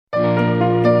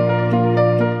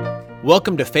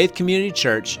Welcome to Faith Community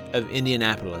Church of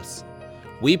Indianapolis.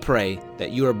 We pray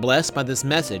that you are blessed by this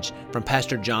message from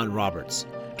Pastor John Roberts.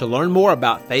 To learn more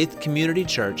about Faith Community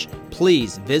Church,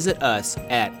 please visit us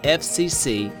at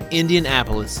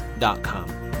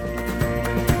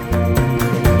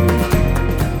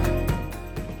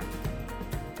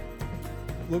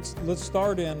fccindianapolis.com. Let's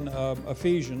start in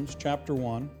Ephesians chapter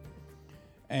 1.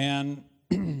 And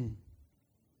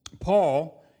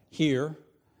Paul here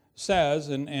says,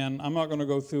 and I'm not going to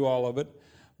go through all of it,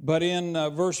 but in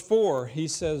verse 4, he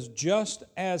says, just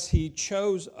as he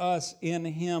chose us in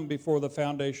him before the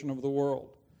foundation of the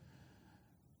world.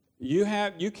 You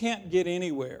can't get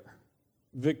anywhere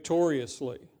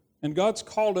victoriously. And God's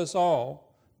called us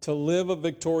all to live a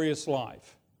victorious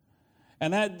life.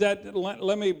 And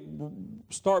let me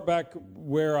start back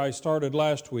where I started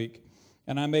last week.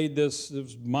 And I made this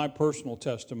was my personal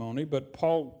testimony, but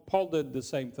Paul did the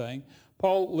same thing.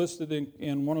 Paul listed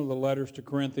in one of the letters to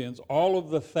Corinthians all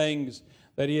of the things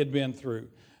that he had been through.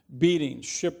 Beatings,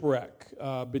 shipwreck,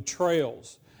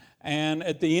 betrayals. And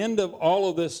at the end of all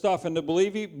of this stuff, and to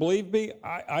believe me,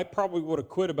 I probably would have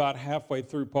quit about halfway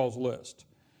through Paul's list.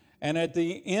 And at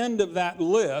the end of that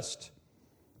list,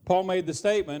 Paul made the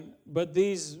statement, but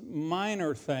these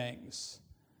minor things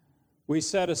we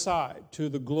set aside to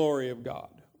the glory of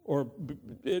God, or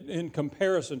in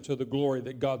comparison to the glory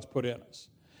that God's put in us.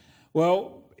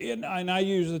 Well, and I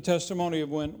use the testimony of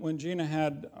when Gina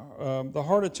had the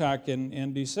heart attack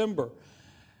in December.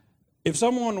 If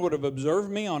someone would have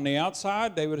observed me on the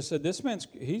outside, they would have said, this man's,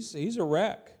 he's a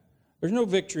wreck. There's no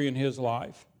victory in his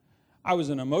life. I was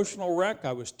an emotional wreck.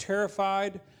 I was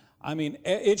terrified. I mean,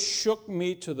 it shook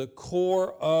me to the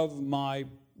core of my,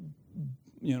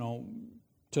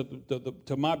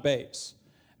 to my base.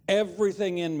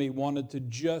 Everything in me wanted to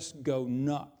just go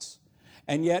nuts.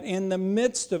 And yet in the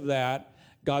midst of that,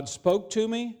 God spoke to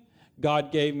me.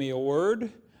 God gave me a word.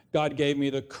 God gave me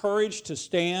the courage to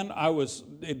stand.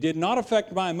 It did not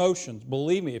affect my emotions.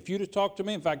 Believe me, if you'd have talked to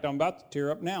me, in fact, I'm about to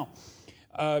tear up now,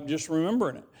 just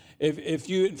remembering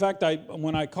it.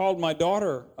 When I called my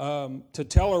daughter to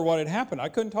tell her what had happened, I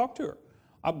couldn't talk to her.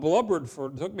 I blubbered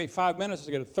it took me 5 minutes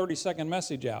to get a 30-second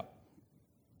message out.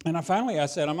 And I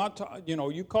said, I'm not,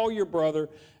 you call your brother.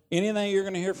 Anything you're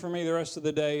going to hear from me the rest of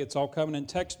the day, it's all coming in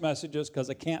text messages because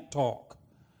I can't talk.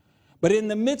 But in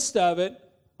the midst of it,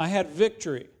 I had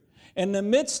victory. In the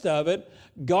midst of it,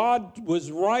 God was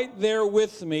right there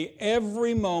with me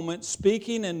every moment,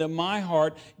 speaking into my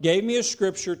heart, gave me a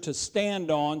scripture to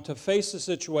stand on, to face the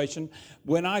situation.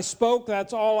 When I spoke,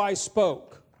 that's all I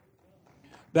spoke.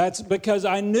 That's because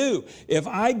I knew if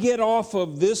I get off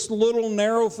of this little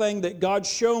narrow thing that God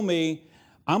showed me,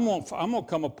 I'm going to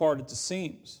come apart at the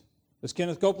seams. As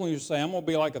Kenneth Copeland used to say, I'm going to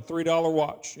be like a $3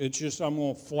 watch. It's just, I'm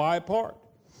going to fly apart.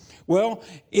 Well,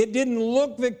 it didn't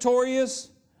look victorious,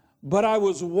 but I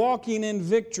was walking in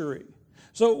victory.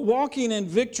 So walking in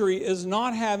victory is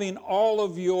not having all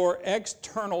of your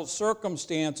external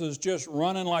circumstances just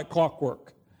running like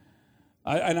clockwork.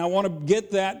 And I want to get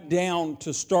that down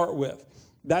to start with.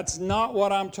 That's not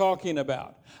what I'm talking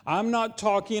about. I'm not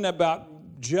talking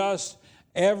about just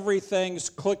everything's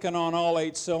clicking on all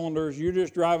 8 cylinders. You're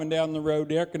just driving down the road.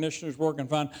 The air conditioner's working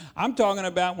fine. I'm talking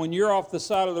about when you're off the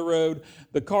side of the road,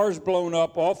 the car's blown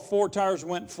up, all 4 tires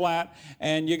went flat,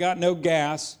 and you got no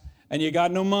gas, and you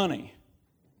got no money.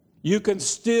 You can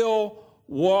still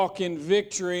walk in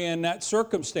victory in that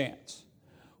circumstance.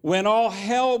 When all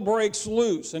hell breaks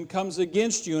loose and comes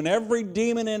against you, and every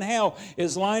demon in hell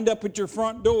is lined up at your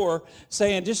front door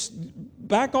saying, just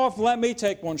back off and let me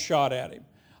take one shot at him.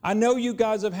 I know you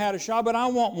guys have had a shot, but I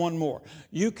want one more.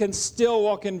 You can still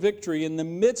walk in victory in the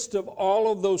midst of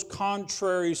all of those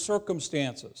contrary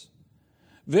circumstances.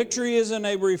 Victory isn't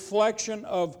a reflection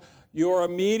of your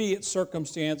immediate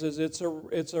circumstances. It's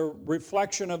a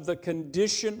reflection of the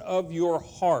condition of your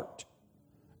heart.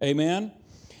 Amen?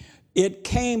 It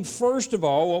came, first of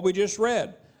all, what we just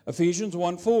read, Ephesians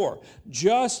 1:4.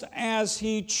 Just as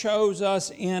he chose us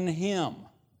in him.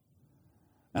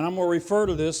 And I'm going to refer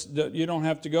to this. You don't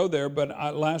have to go there,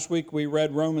 but last week we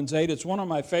read Romans 8. It's one of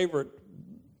my favorite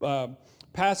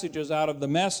passages out of the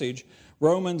Message.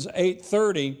 Romans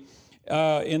 8:30,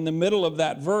 in the middle of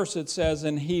that verse, it says,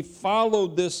 and he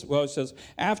followed this, it says,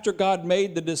 after God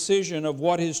made the decision of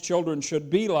what his children should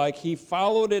be like, he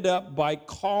followed it up by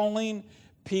calling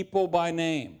people by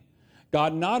name.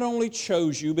 God not only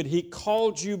chose you, but he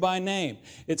called you by name.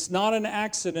 It's not an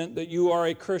accident that you are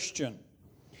a Christian.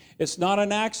 It's not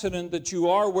an accident that you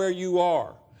are where you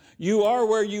are. You are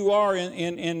where you are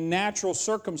in natural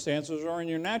circumstances or in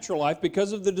your natural life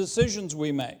because of the decisions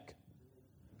we make.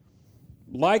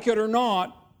 Like it or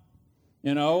not,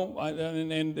 You know,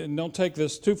 and don't take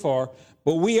this too far,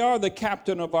 but we are the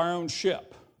captain of our own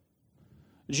ship.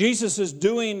 Jesus is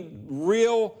doing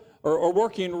or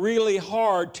working really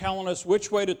hard telling us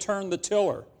which way to turn the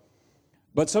tiller.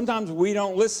 But sometimes we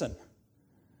don't listen.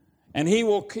 And he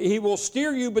will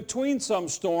steer you between some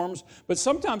storms, but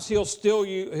sometimes he'll steer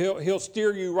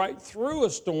you right through a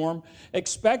storm,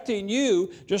 expecting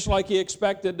you, just like he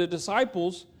expected the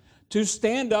disciples, to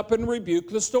stand up and rebuke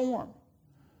the storm.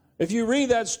 If you read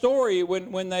that story,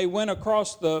 when they went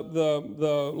across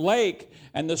the lake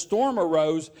and the storm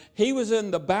arose, he was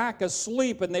in the back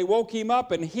asleep, and they woke him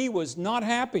up, and he was not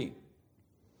happy.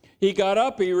 He got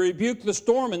up, he rebuked the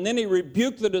storm, and then he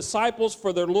rebuked the disciples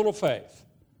for their little faith.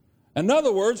 In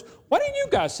other words, why didn't you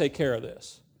guys take care of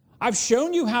this? I've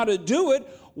shown you how to do it.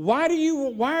 Why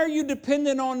are you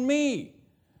dependent on me?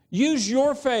 Use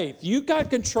your faith. You got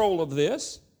control of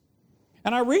this.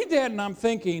 And I read that and I'm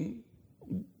thinking,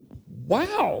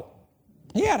 wow,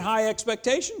 he had high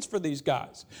expectations for these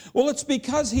guys. Well, it's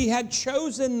because he had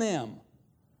chosen them.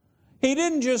 He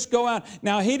didn't just go out.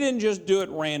 Now, he didn't just do it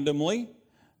randomly.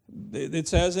 It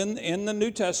says in the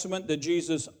New Testament that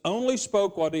Jesus only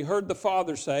spoke what he heard the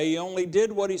Father say. He only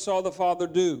did what he saw the Father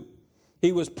do.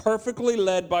 He was perfectly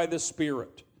led by the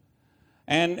Spirit.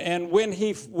 And when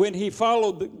he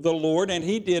followed the Lord, and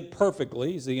he did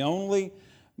perfectly, he's the only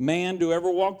man to ever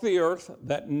walk the earth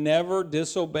that never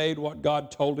disobeyed what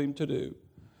God told him to do.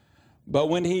 But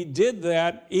when he did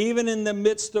that, even in the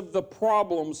midst of the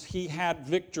problems, he had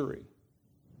victory.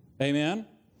 Amen?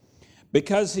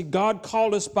 Because God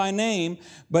called us by name,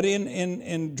 but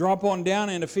in drop on down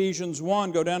in Ephesians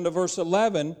 1, go down to verse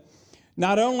 11,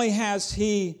 not only has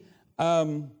he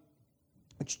choose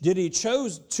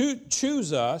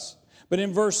us, but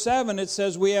in verse 7 it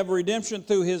says we have redemption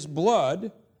through his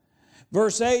blood.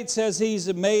 Verse 8 says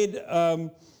he's made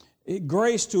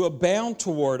grace to abound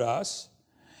toward us.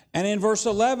 And in verse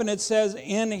 11 it says,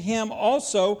 in him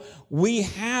also we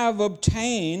have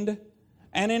obtained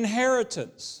an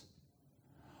inheritance.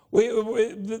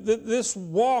 This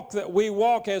walk that we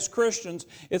walk as Christians,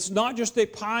 it's not just a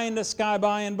pie in the sky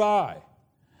by and by.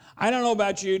 I don't know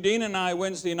about you, Dean and I,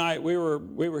 Wednesday night, we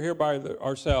were here by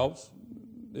ourselves.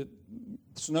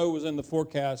 Snow was in the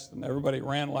forecast, and everybody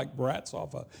ran like brats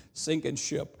off a sinking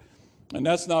ship. And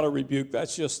that's not a rebuke.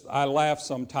 That's just, I laugh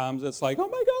sometimes. It's like, oh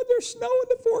my God, there's snow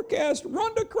in the forecast.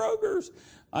 Run to Kroger's.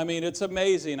 I mean, it's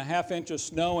amazing. A half-inch of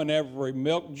snow in every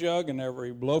milk jug and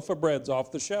every loaf of bread's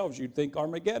off the shelves. You'd think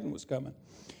Armageddon was coming.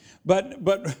 But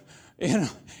in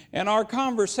our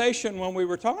conversation when we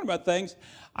were talking about things,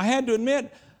 I had to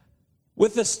admit,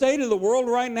 with the state of the world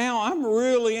right now, I'm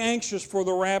really anxious for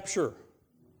the rapture.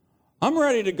 I'm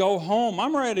ready to go home.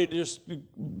 I'm ready to just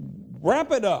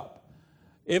wrap it up.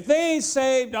 If they ain't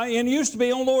saved, and it used to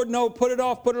be, oh Lord, no, put it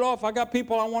off. I got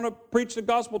people I want to preach the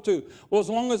gospel to. Well, as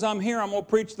long as I'm here, I'm going to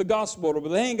preach the gospel to. But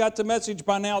they ain't got the message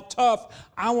by now. Tough.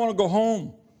 I want to go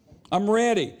home. I'm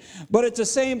ready. But at the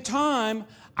same time,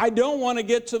 I don't want to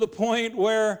get to the point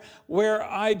where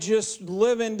I just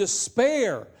live in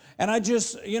despair. And I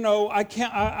just,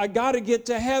 I got to get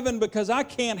to heaven because I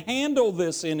can't handle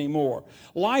this anymore.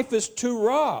 Life is too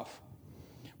rough.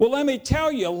 Well, let me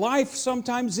tell you, life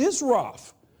sometimes is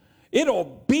rough.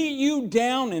 It'll beat you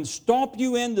down and stomp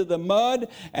you into the mud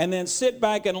and then sit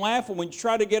back and laugh. And when you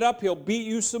try to get up, he'll beat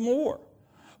you some more.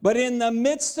 But in the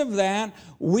midst of that,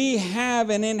 we have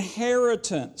an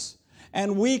inheritance.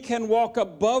 And we can walk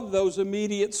above those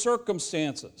immediate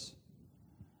circumstances.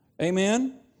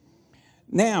 Amen?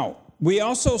 Now, we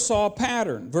also saw a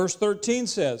pattern. Verse 13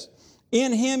 says,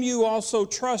 in him you also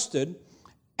trusted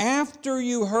after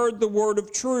you heard the word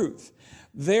of truth.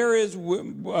 There is,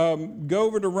 go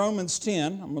over to Romans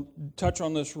 10. I'm going to touch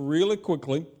on this really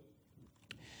quickly.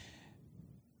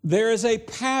 There is a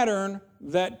pattern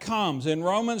that comes. In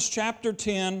Romans chapter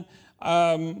 10,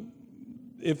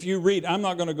 if you read, I'm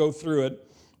not going to go through it,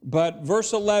 but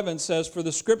verse 11 says, for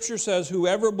the scripture says,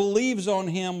 whoever believes on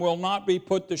him will not be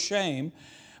put to shame.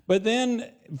 But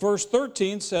then verse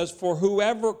 13 says, for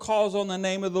whoever calls on the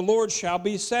name of the Lord shall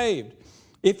be saved.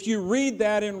 If you read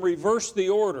that and reverse the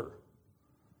order,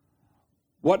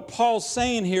 what Paul's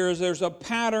saying here is there's a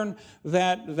pattern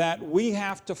that we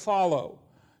have to follow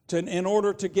in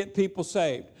order to get people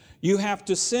saved. You have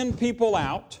to send people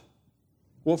out.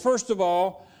 Well, first of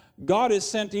all, God has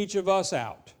sent each of us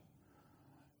out.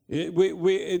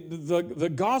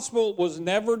 The gospel was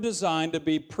never designed to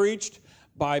be preached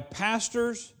by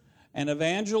pastors and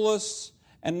evangelists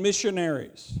and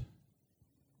missionaries.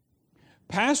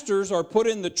 Pastors are put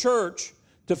in the church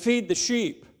to feed the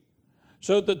sheep,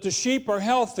 so that the sheep are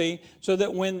healthy, so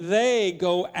that when they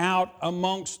go out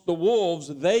amongst the wolves,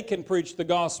 they can preach the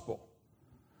gospel.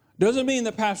 Doesn't mean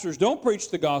that pastors don't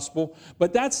preach the gospel,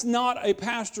 but that's not a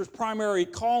pastor's primary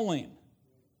calling.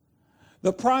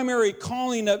 The primary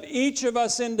calling of each of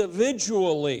us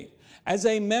individually as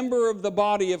a member of the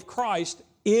body of Christ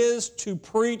is to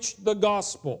preach the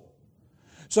gospel.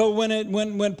 So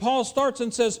when Paul starts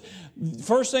and says,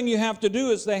 first thing you have to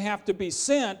do is they have to be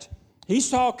sent,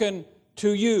 he's talking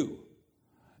to you.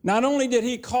 Not only did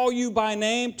he call you by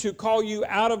name to call you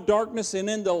out of darkness and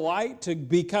into light, to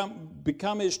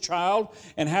become his child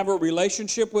and have a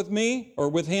relationship with me or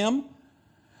with him,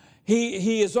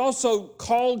 he has also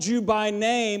called you by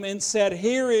name and said,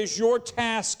 here is your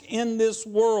task in this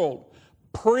world.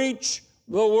 Preach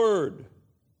the word.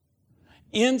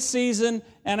 In season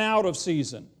and out of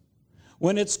season.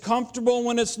 When it's comfortable,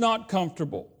 when it's not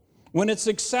comfortable. When it's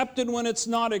accepted, when it's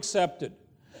not accepted.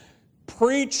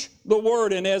 Preach the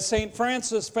word. And as St.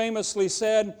 Francis famously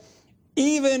said,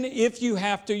 even if you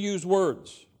have to use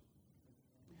words,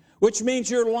 which means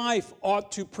your life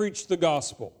ought to preach the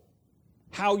gospel,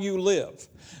 how you live.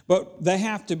 But they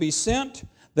have to be sent,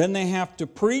 then they have to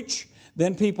preach,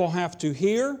 then people have to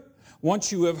hear.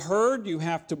 Once you have heard, you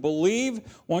have to believe.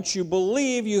 Once you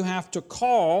believe, you have to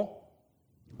call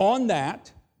on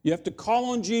that. You have to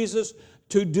call on Jesus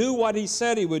to do what he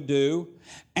said he would do,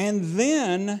 and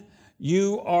then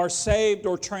you are saved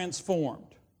or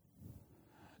transformed.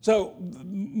 So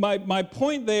my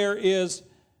point there is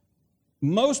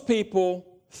most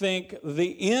people think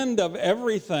the end of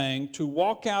everything to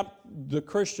walk out the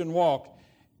Christian walk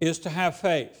is to have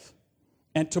faith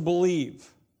and to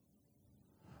believe.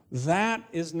 That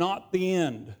is not the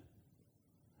end.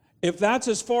 If that's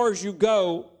as far as you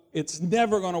go, it's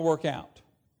never going to work out.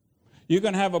 You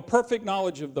can have a perfect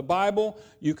knowledge of the Bible.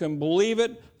 You can believe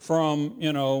it from,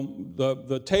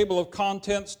 the table of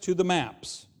contents to the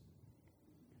maps.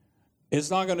 It's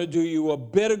not going to do you a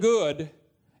bit of good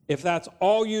if that's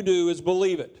all you do is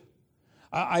believe it.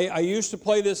 I used to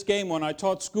play this game when I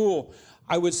taught school.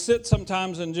 I would sit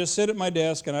sometimes and just sit at my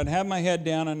desk, and I'd have my head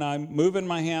down, and I'm moving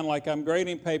my hand like I'm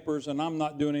grading papers, and I'm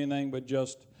not doing anything but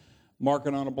just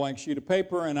marking on a blank sheet of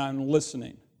paper, and I'm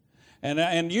listening.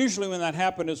 And usually when that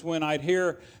happened is when I'd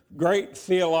hear great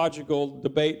theological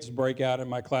debates break out in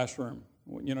my classroom.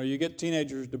 You get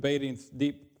teenagers debating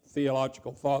deep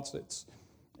theological thoughts.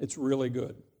 It's really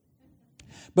good.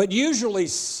 But usually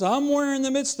somewhere in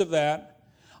the midst of that,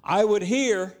 I would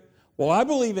hear, well, I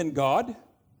believe in God,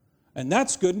 and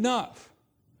that's good enough.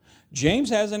 James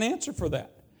has an answer for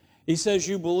that. He says,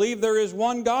 you believe there is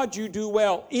one God, you do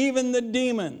well. Even the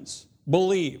demons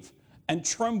believe and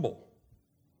tremble.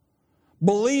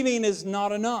 Believing is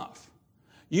not enough.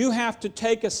 You have to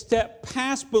take a step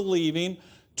past believing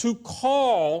to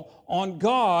call on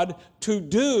God to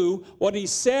do what he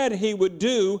said he would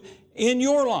do in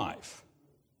your life.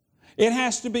 It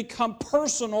has to become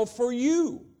personal for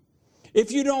you.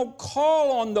 If you don't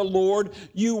call on the Lord,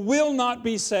 you will not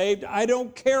be saved. I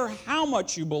don't care how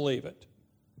much you believe it.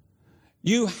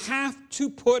 You have to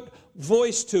put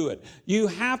voice to it. You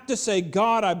have to say,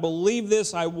 God, I believe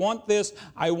this, I want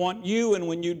you, and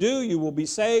when you do, you will be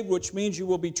saved, which means you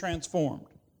will be transformed.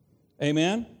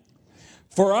 Amen?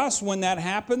 For us, when that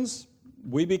happens,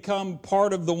 we become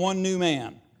part of the one new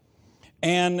man.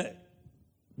 And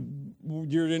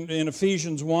you're in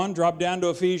Ephesians 1, drop down to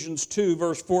Ephesians 2,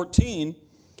 verse 14.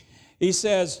 He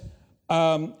says,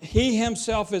 he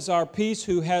himself is our peace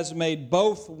who has made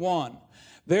both one.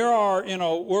 There are,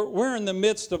 we're in the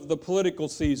midst of the political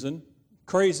season,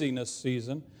 craziness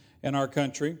season in our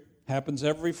country. Happens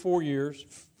every 4 years.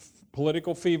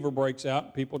 Political fever breaks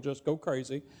out. People just go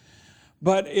crazy.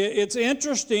 But it's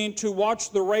interesting to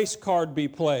watch the race card be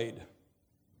played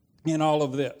in all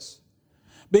of this.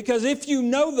 Because if you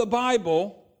know the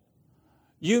Bible,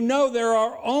 you know there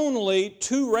are only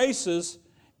two races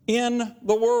in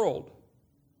the world.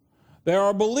 There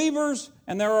are believers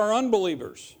and there are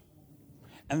unbelievers.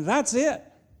 And that's it.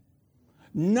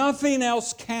 Nothing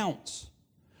else counts.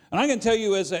 And I can tell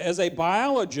you as a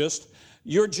biologist,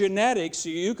 your genetics,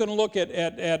 you can look at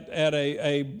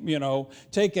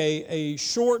take a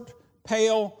short,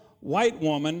 pale, white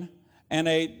woman and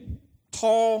a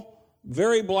tall,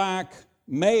 very black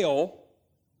male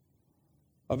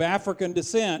of African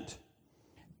descent,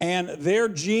 and their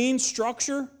gene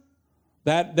structure,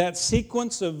 that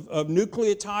sequence of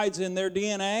nucleotides in their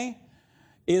DNA,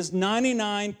 is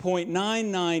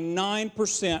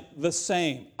 99.999% the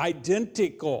same,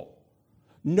 identical,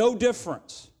 no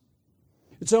difference.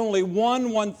 It's only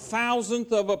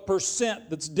 1/1000th of a percent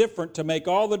that's different to make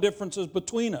all the differences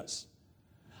between us.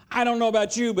 I don't know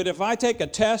about you, but if I take a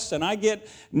test and I get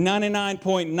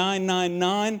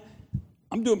 99.999,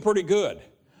 I'm doing pretty good.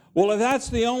 Well, if that's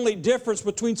the only difference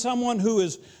between someone who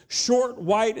is short,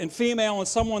 white, and female and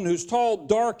someone who's tall,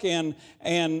 dark, and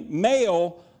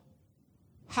male,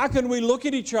 how can we look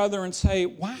at each other and say,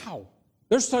 wow,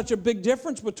 there's such a big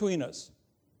difference between us?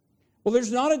 Well,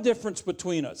 there's not a difference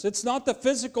between us. It's not the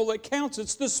physical that counts,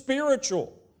 it's the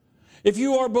spiritual. If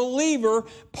you are a believer,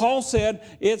 Paul said,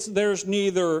 there's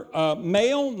neither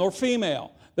male nor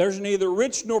female. There's neither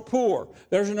rich nor poor.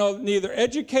 There's neither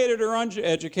educated or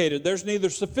uneducated. There's neither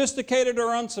sophisticated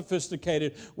or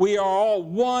unsophisticated. We are all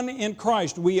one in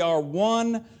Christ. We are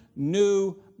one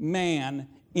new man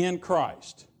in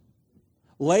Christ.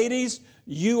 Ladies,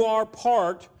 you are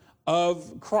part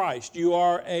of Christ. You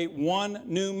are one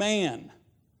new man.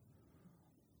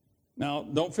 Now,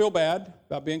 don't feel bad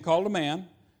about being called a man,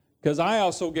 because I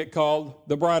also get called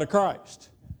the bride of Christ.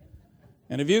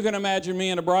 And if you can imagine me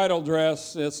in a bridal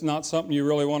dress, it's not something you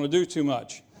really want to do too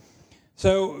much.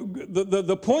 So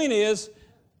the point is,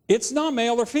 it's not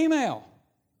male or female.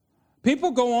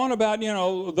 People go on about,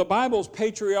 the Bible's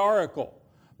patriarchal.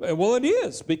 Well, it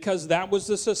is, because that was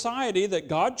the society that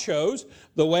God chose,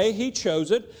 the way He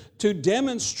chose it, to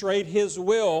demonstrate His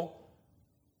will.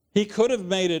 He could have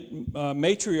made it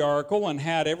matriarchal and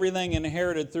had everything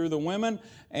inherited through the women,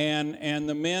 and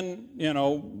the men,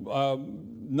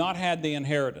 not had the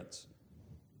inheritance.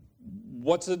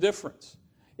 What's the difference?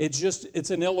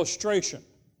 It's an illustration.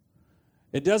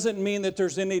 It doesn't mean that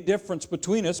there's any difference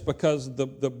between us, because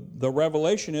the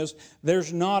revelation is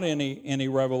there's not any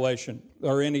revelation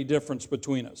or any difference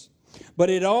between us. But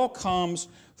it all comes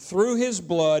through His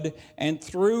blood and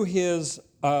through His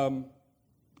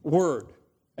Word.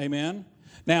 Amen?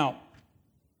 Now,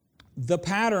 the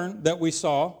pattern that we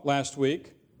saw last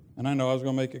week, and I know I was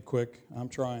going to make it quick. I'm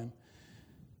trying.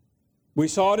 We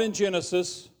saw it in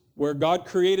Genesis, where God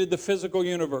created the physical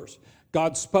universe.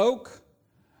 God spoke,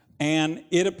 and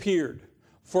it appeared.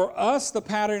 For us, the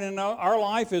pattern in our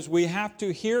life is we have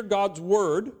to hear God's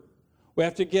Word. We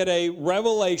have to get a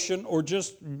revelation, or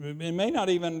it may not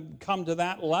even come to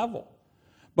that level.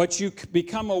 But you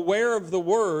become aware of the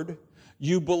Word.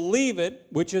 You believe it,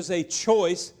 which is a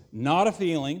choice, not a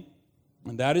feeling.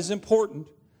 And that is important,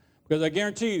 because I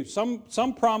guarantee you,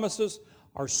 some promises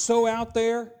are so out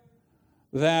there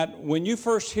that when you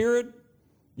first hear it,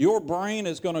 your brain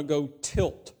is going to go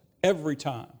tilt every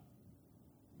time.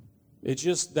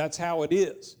 That's how it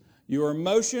is. Your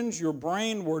emotions, your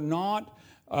brain were not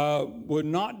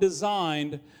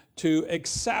designed to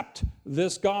accept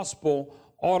this gospel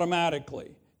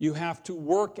automatically. You have to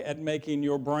work at making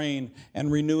your brain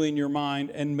and renewing your mind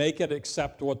and make it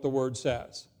accept what the Word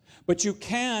says. But you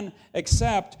can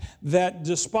accept that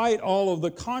despite all of the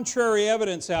contrary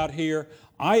evidence out here,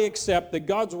 I accept that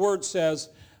God's Word says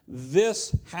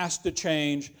this has to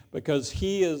change, because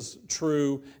He is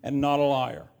true and not a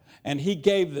liar. And He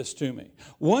gave this to me.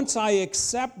 Once I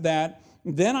accept that,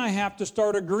 then I have to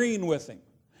start agreeing with Him.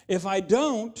 If I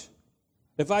don't,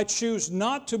 if I choose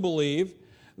not to believe,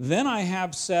 then I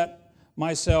have set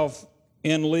myself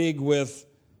in league with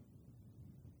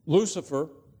Lucifer,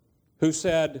 who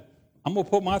said, I'm going to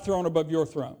put my throne above your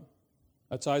throne.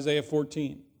 That's Isaiah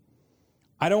 14.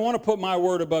 I don't want to put my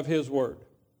word above His word.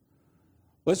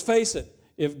 Let's face it,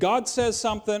 if God says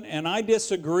something and I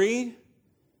disagree,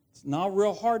 it's not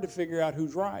real hard to figure out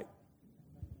who's right.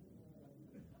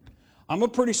 I'm a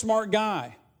pretty smart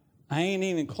guy. I ain't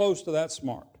even close to that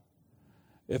smart.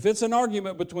 If it's an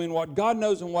argument between what God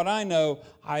knows and what I know,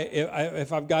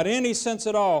 if I've got any sense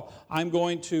at all, I'm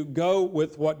going to go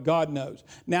with what God knows.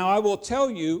 Now, I will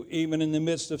tell you, even in the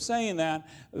midst of saying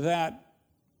that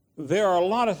there are a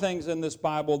lot of things in this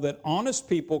Bible that honest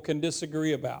people can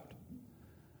disagree about.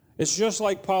 It's just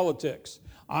like politics.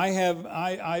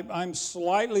 I'm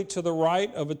slightly to the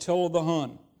right of Attila the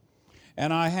Hun.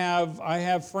 And I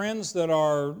have friends that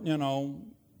are,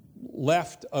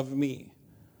 left of me.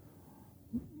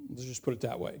 Let's just put it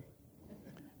that way.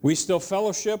 We still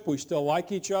fellowship, we still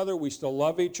like each other, we still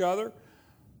love each other.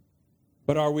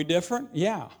 But are we different?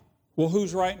 Yeah. Well,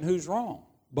 who's right and who's wrong?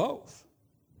 Both.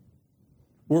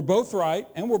 We're both right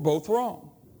and we're both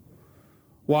wrong.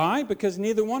 Why? Because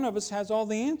neither one of us has all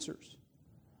the answers.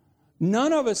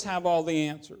 None of us have all the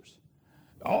answers.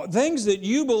 Things that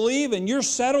you believe and you're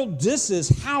settled, this is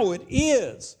how it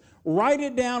is. Write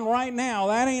it down right now.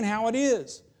 That ain't how it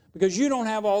is. Because you don't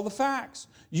have all the facts.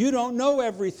 You don't know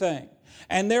everything.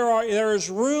 And there is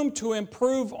room to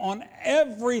improve on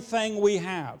everything we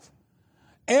have.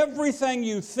 Everything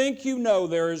you think you know,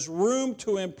 there is room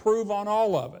to improve on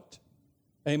all of it.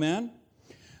 Amen?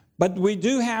 But we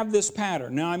do have this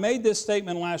pattern. Now, I made this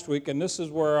statement last week, and this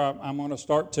is where I'm going to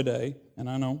start today. And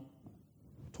I know,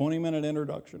 20-minute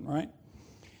introduction, right?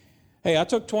 Hey, I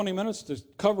took 20 minutes to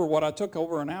cover what I took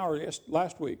over an hour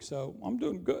last week, so I'm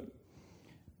doing good.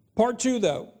 Part 2,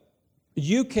 though,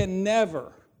 you can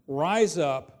never rise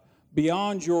up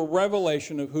beyond your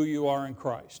revelation of who you are in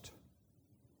Christ.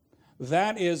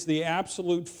 That is the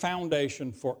absolute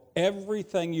foundation for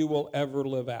everything you will ever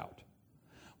live out.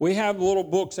 We have little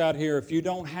books out here. If you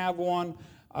don't have one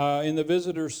in the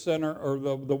Visitor Center or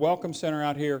the Welcome Center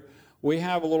out here, we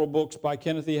have little books by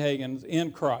Kenneth E. Hagin,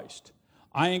 In Christ.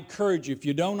 I encourage you, if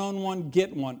you don't own one,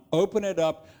 get one. Open it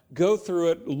up, go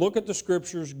through it, look at the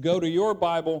Scriptures, go to your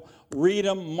Bible, read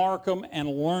them, mark them, and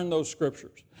learn those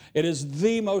Scriptures. It is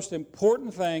the most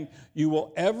important thing you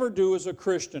will ever do as a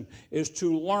Christian, is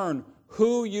to learn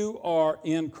who you are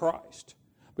in Christ.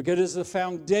 Because it is the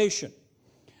foundation.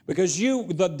 Because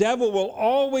the devil will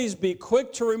always be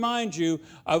quick to remind you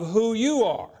of who you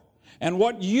are and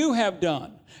what you have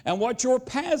done and what your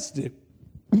past did.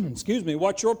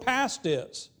 What your past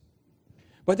is.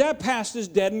 But that past is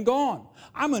dead and gone.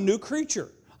 I'm a new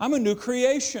creature. I'm a new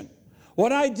creation.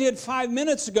 What I did 5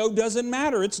 minutes ago doesn't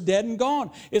matter. It's dead and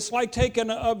gone. It's like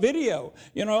taking a video.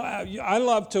 You know, I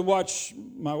love to watch,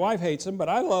 my wife hates them, but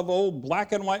I love old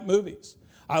black and white movies.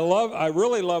 I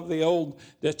really love the old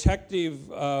detective,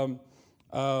 there's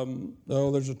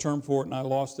a term for it and I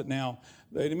lost it now.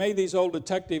 They made these old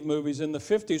detective movies in the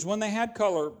 50s when they had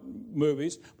color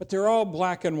movies, but they're all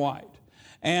black and white.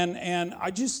 And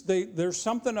there's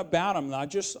something about them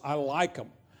that I like them.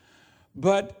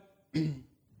 But,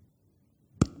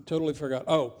 totally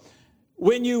forgot.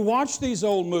 When you watch these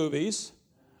old movies,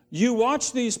 you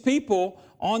watch these people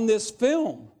on this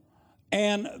film,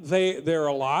 and they're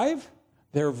alive,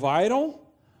 they're vital,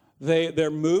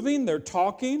 they're moving, they're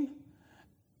talking,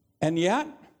 and yet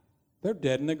they're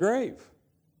dead in the grave.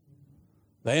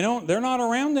 They're not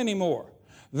around anymore.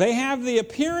 They have the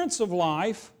appearance of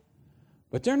life,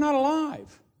 but they're not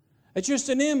alive. It's just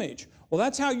an image. Well,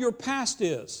 that's how your past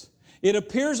is. It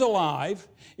appears alive.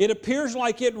 It appears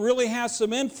like it really has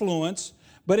some influence,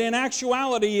 but in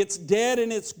actuality, it's dead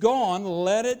and it's gone.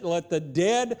 Let the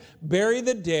dead bury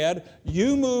the dead.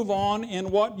 You move on in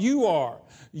what you are.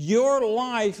 Your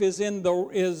life is in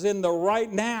the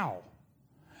right now.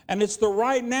 And it's the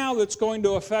right now that's going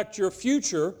to affect your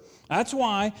future. That's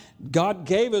why God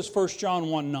gave us 1 John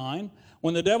 1:9.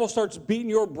 When the devil starts beating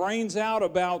your brains out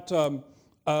about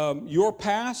your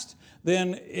past,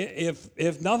 then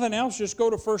if nothing else, just go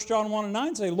to 1 John 1:9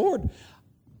 and say, Lord,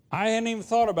 I hadn't even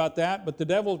thought about that, but the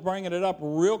devil's bringing it up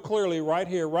real clearly right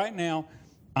here, right now.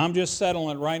 I'm just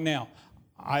settling it right now.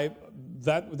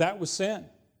 That was sin.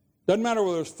 Doesn't matter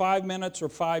whether it's 5 minutes or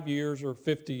 5 years or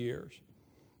 50 years.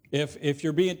 If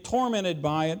you're being tormented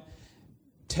by it,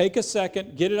 take a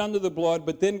second, get it under the blood,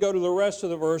 but then go to the rest of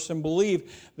the verse and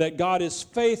believe that God is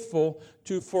faithful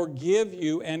to forgive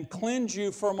you and cleanse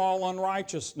you from all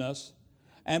unrighteousness,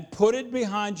 and put it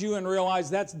behind you and realize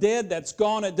that's dead, that's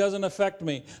gone, it doesn't affect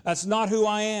me. That's not who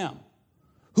I am.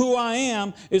 Who I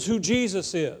am is who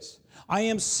Jesus is. I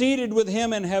am seated with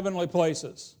Him in heavenly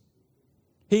places.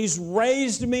 He's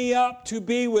raised me up to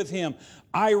be with Him.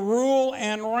 I rule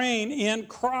and reign in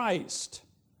Christ.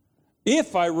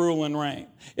 If I rule and reign.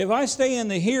 If I stay in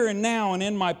the here and now and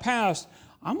in my past,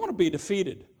 I'm going to be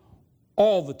defeated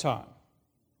all the time.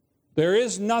 There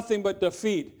is nothing but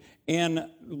defeat in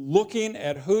looking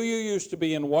at who you used to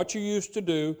be and what you used to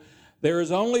do. There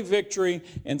is only victory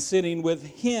in sitting with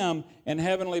Him in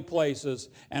heavenly places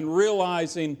and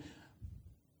realizing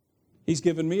He's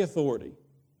given me authority.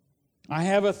 I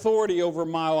have authority over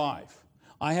my life.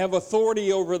 I have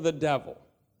authority over the devil.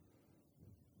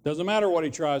 Doesn't matter what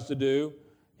he tries to do.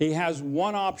 He has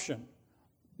one option.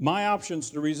 My option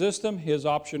is to resist him. His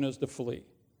option is to flee.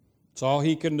 That's all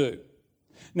he can do.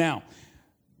 Now,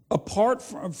 apart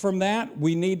from that,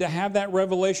 we need to have that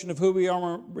revelation of who we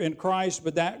are in Christ,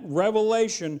 but that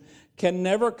revelation can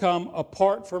never come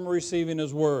apart from receiving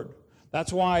His Word.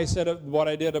 That's why I said what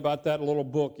I did about that little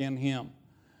book, In Him.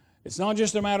 It's not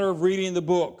just a matter of reading the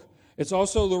book. It's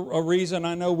also a reason,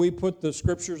 I know we put the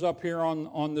scriptures up here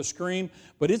on the screen,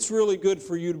 but it's really good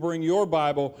for you to bring your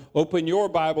Bible, open your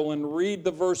Bible, and read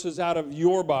the verses out of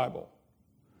your Bible.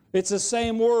 It's the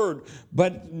same word,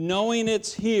 but knowing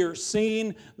it's here,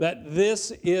 seeing that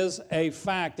this is a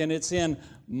fact and it's in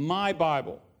my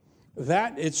Bible,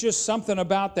 that it's just something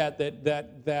about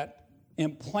that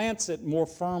implants it more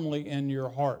firmly in your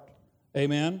heart.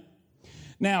 Amen?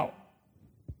 Now,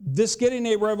 this getting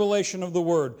a revelation of the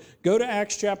Word. Go to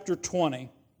Acts chapter 20,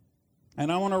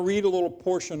 and I want to read a little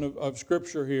portion of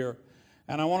Scripture here.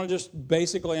 And I want to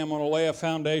I'm going to lay a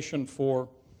foundation for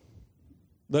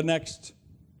the next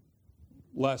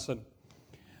lesson.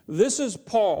 This is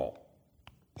Paul.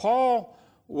 Paul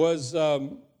was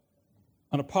an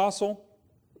apostle,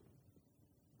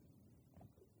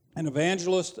 an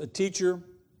evangelist, a teacher,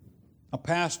 a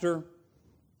pastor.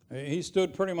 He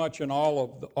stood pretty much in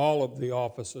all of the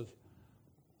offices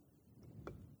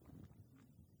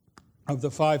of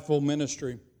the fivefold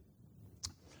ministry.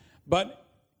 But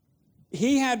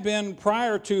he had been,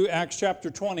 prior to Acts chapter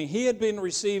 20, he had been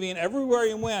receiving, everywhere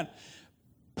he went,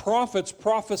 prophets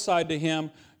prophesied to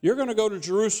him, you're going to go to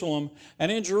Jerusalem,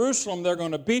 and in Jerusalem they're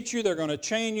going to beat you, they're going to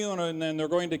chain you, and then they're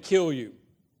going to kill you.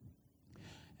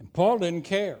 And Paul didn't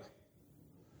care.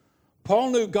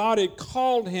 Paul knew God had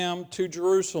called him to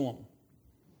Jerusalem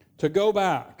to go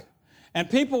back. And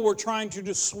people were trying to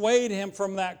dissuade him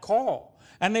from that call.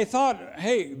 And they thought,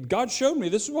 hey, God showed me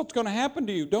this is what's going to happen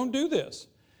to you. Don't do this.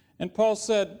 And Paul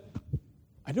said,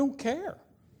 I don't care.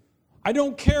 I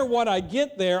don't care what I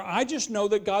get there. I just know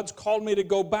that God's called me to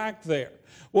go back there.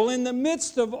 Well, in the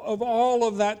midst of all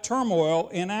of that turmoil,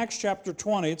 in Acts chapter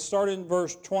 20, it started in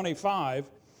verse 25,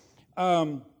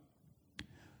 Paul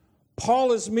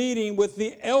is meeting with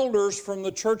the elders from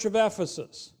the church of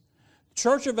Ephesus. The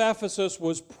church of Ephesus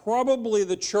was probably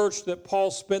the church that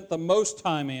Paul spent the most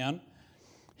time in.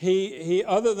 He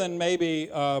other than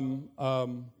maybe,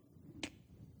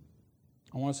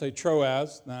 I want to say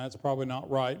Troas, no, that's probably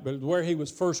not right, but where he was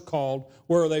first called,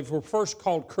 where they were first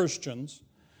called Christians,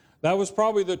 that was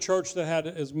probably the church that had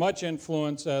as much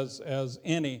influence as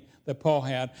any that Paul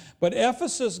had. But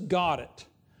Ephesus got it.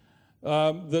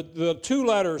 The two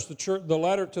letters, the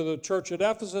letter to the church at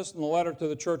Ephesus and the letter to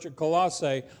the church at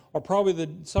Colossae, are probably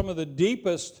some of the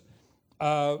deepest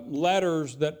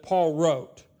letters that Paul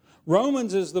wrote.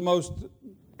 Romans is the most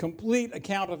complete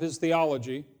account of his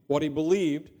theology, what he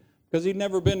believed, because he'd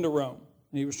never been to Rome.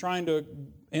 He was trying to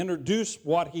introduce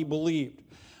what he believed.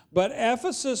 But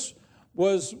Ephesus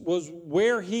was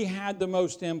where he had the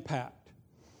most impact.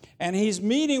 And he's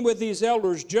meeting with these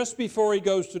elders just before he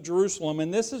goes to Jerusalem,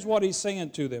 and this is what he's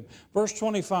saying to them. Verse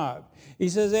 25, he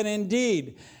says, and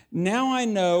indeed, now I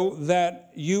know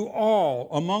that you all,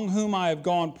 among whom I have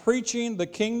gone preaching the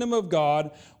kingdom of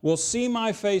God, will see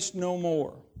my face no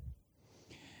more.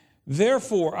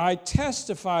 Therefore, I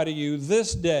testify to you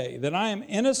this day that I am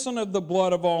innocent of the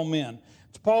blood of all men.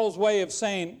 It's Paul's way of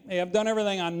saying, hey, I've done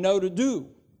everything I know to do.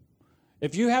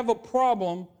 If you have a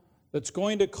problem that's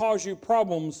going to cause you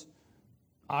problems,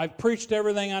 I've preached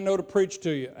everything I know to preach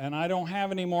to you, and I don't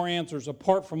have any more answers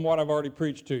apart from what I've already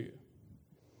preached to you.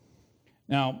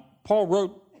 Now, Paul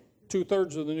wrote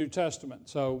 2/3 of the New Testament,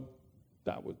 so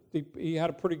he had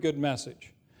a pretty good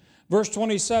message. Verse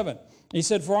 27, he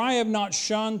said, for I have not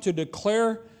shunned to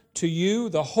declare to you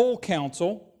the whole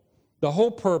counsel, the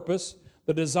whole purpose,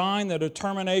 the design, the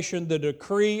determination, the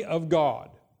decree of God.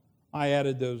 I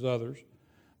added those others.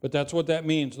 But that's what that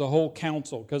means, the whole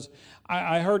counsel. Because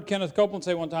I heard Kenneth Copeland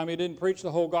say one time he didn't preach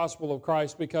the whole gospel of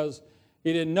Christ because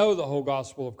he didn't know the whole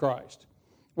gospel of Christ.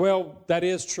 Well, that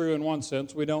is true in one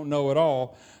sense. We don't know it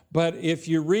all. But if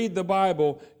you read the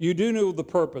Bible, you do know the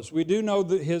purpose. We do know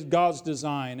God's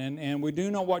design, and we do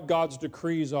know what God's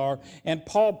decrees are. And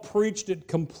Paul preached it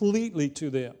completely to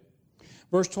them.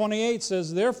 Verse 28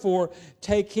 says, therefore,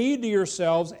 take heed to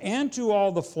yourselves and to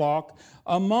all the flock,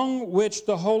 among which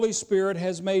the Holy Spirit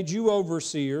has made you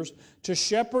overseers, to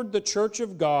shepherd the church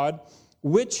of God,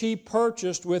 which he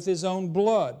purchased with his own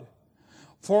blood.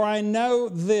 For I know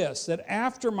this, that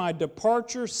after my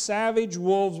departure, savage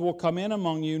wolves will come in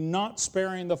among you, not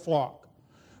sparing the flock.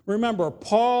 Remember,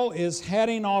 Paul is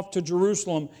heading off to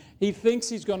Jerusalem. He thinks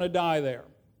he's going to die there.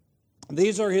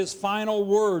 These are his final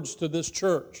words to this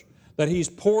church that he's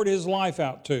poured his life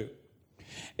out to.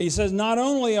 He says, not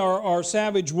only are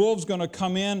savage wolves going to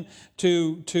come in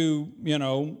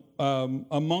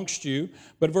amongst you,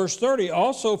 but verse 30,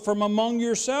 also from among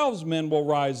yourselves men will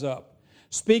rise up,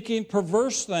 speaking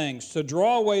perverse things to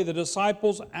draw away the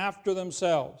disciples after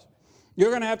themselves. You're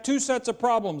going to have two sets of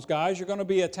problems, guys. You're going to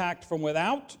be attacked from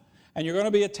without, and you're going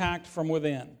to be attacked from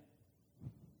within.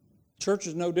 Church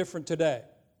is no different today.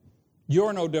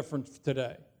 You're no different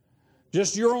today.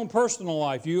 Just your own personal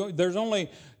life. There's only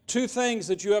two things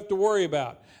that you have to worry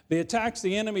about. The attacks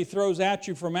the enemy throws at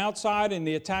you from outside, and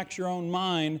the attacks your own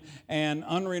mind and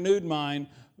unrenewed mind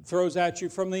throws at you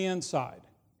from the inside.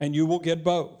 And you will get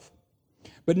both.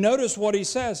 But notice what he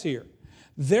says here.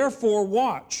 Therefore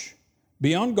watch,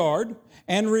 be on guard,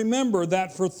 and remember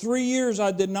that for 3 years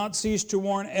I did not cease to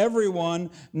warn everyone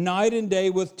night and day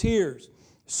with tears.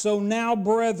 So now,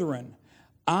 brethren,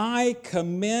 I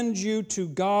commend you to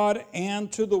God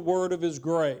and to the word of his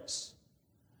grace.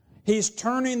 He's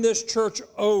turning this church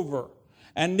over.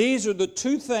 And these are the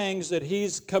two things that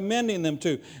he's commending them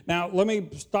to. Now, let me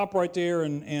stop right there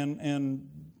and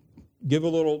get a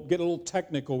little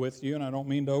technical with you, and I don't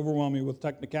mean to overwhelm you with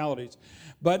technicalities.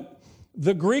 But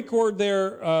the Greek word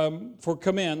there for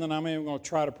commend, and I'm even going to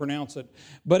try to pronounce it,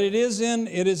 but it is in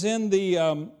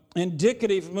the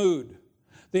indicative mood.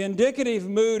 The indicative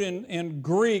mood in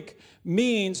Greek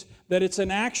means that it's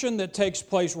an action that takes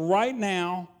place right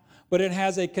now, but it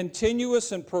has a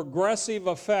continuous and progressive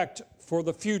effect for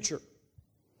the future.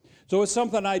 So it's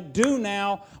something I do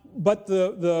now, but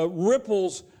the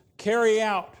ripples carry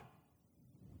out.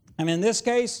 And in this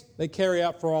case, they carry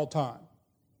out for all time.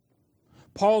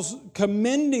 Paul's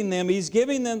commending them. He's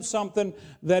giving them something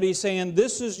that he's saying,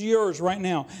 this is yours right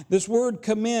now. This word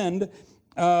commend,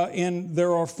 and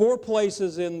there are 4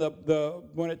 places in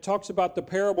when it talks about the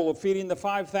parable of feeding the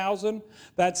 5,000,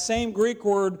 that same Greek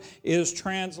word is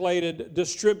translated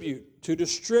distribute, to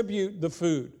distribute the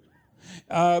food.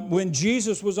 When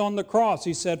Jesus was on the cross,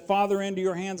 he said, Father, into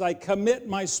your hands I commit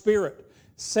my spirit.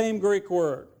 Same Greek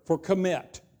word for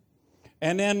commit.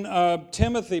 And then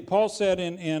Timothy, Paul said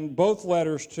in both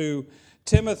letters to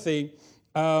Timothy,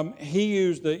 he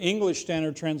used the English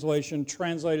Standard Translation,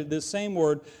 translated this same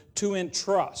word, to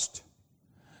entrust.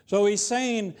 So he's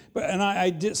saying, and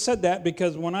I said that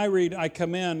because when I read I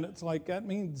commend, it's like that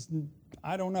means,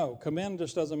 I don't know, commend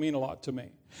just doesn't mean a lot to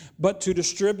me. But to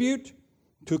distribute,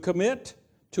 to commit,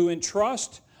 to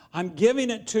entrust, I'm giving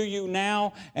it to you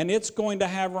now, and it's going to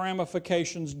have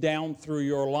ramifications down through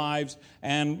your lives,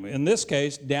 and in this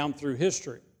case, down through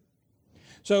history.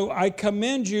 So I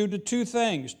commend you to 2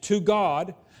 things. To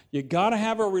God, you got to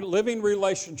have a living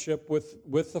relationship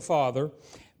with the Father,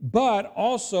 but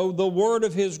also the Word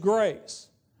of His grace.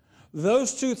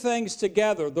 Those 2 things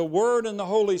together, the Word and the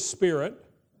Holy Spirit,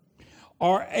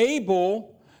 are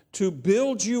able to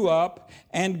build you up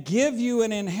and give you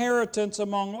an inheritance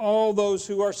among all those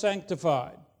who are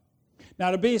sanctified.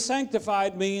 Now, to be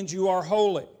sanctified means you are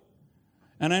holy.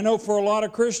 And I know for a lot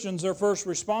of Christians, their first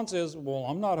response is, well,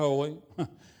 I'm not holy.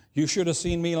 You should have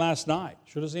seen me last night.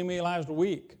 Should have seen me last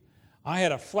week. I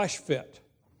had a flesh fit.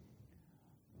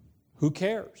 Who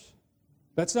cares?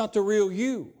 That's not the real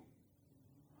you.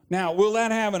 Now, will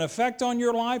that have an effect on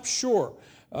your life? Sure.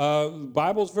 The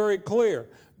Bible's very clear.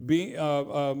 Be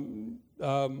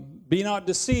not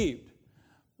deceived.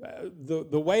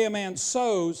 The way a man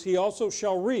sows, he also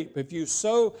shall reap. If you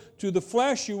sow to the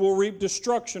flesh, you will reap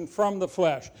destruction from the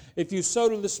flesh. If you sow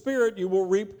to the Spirit, you will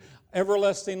reap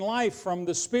everlasting life from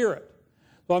the Spirit.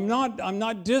 So I'm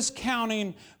not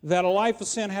discounting that a life of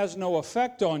sin has no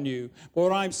effect on you. But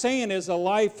what I'm saying is a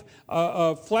life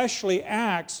of fleshly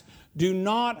acts do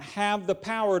not have the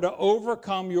power to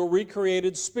overcome your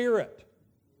recreated spirit.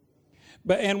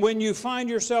 And when you find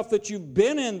yourself that you've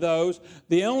been in those,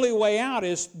 the only way out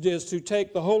is to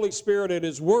take the Holy Spirit at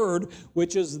His Word,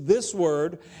 which is this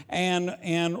Word, and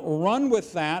run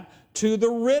with that to the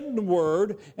written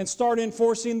Word and start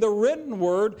enforcing the written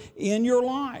Word in your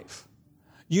life.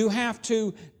 You have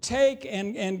to take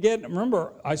and get,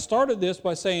 remember, I started this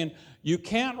by saying you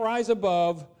can't rise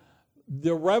above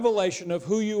the revelation of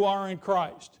who you are in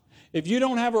Christ. If you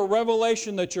don't have a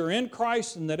revelation that you're in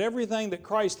Christ and that everything that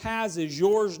Christ has is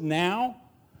yours now,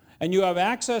 and you have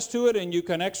access to it and you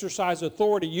can exercise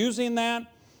authority using that,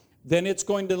 then it's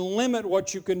going to limit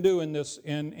what you can do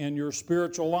in your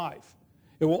spiritual life.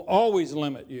 It will always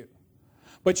limit you.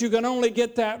 But you can only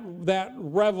get that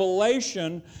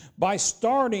revelation by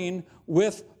starting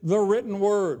with the written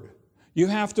Word. You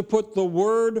have to put the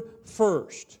Word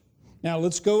first. Now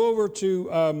let's go over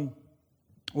to...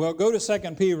 go to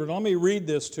 2 Peter. Let me read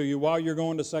this to you while you're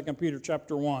going to 2 Peter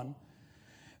chapter 1.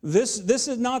 This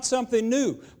is not something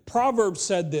new. Proverbs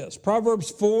said this. Proverbs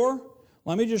 4,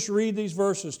 let me just read these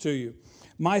verses to you.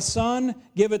 My son,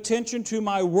 give attention to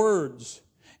my words.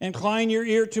 Incline your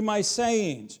ear to my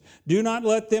sayings. Do not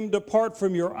let them depart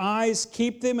from your eyes.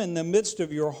 Keep them in the midst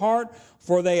of your heart,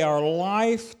 for they are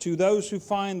life to those who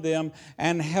find them,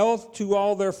 and health to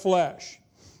all their flesh.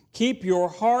 Keep your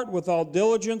heart with all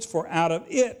diligence, for out of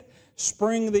it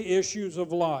spring the issues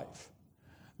of life.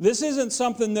 This isn't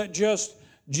something that just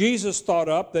Jesus thought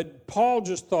up, that Paul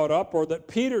just thought up, or that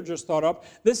Peter just thought up.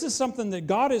 This is something that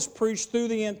God has preached through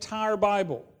the entire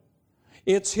Bible.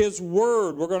 It's His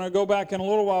Word. We're going to go back in a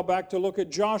little while back to look at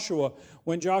Joshua,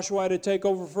 when Joshua had to take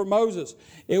over for Moses.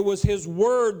 It was His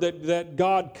Word that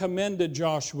God commended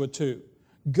Joshua to.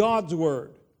 God's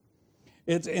Word.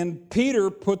 And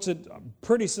Peter puts it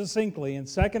pretty succinctly in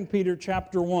 2 Peter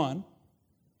chapter 1.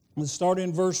 Let's start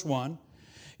in verse 1.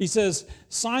 He says,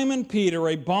 Simon Peter,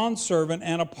 a bondservant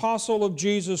and apostle of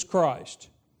Jesus Christ.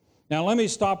 Now, let me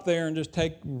stop there and just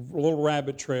take a little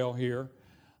rabbit trail here.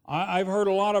 I've heard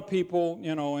a lot of people,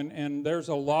 and there's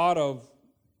a lot of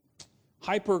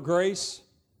hyper grace.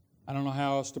 I don't know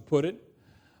how else to put it.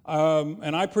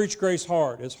 And I preach grace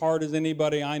hard as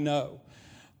anybody I know.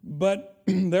 But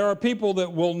there are people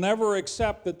that will never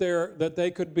accept that they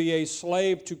could be a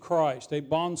slave to Christ, a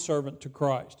bondservant to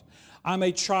Christ. I'm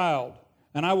a child,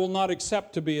 and I will not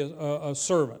accept to be a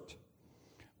servant.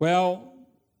 Well,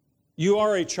 you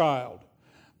are a child.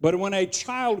 But when a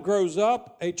child grows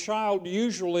up, a child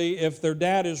usually, if their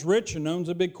dad is rich and owns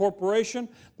a big corporation,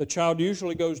 the child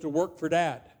usually goes to work for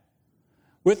dad,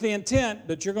 with the intent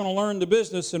that you're going to learn the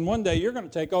business and one day you're going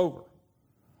to take over.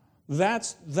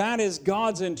 That is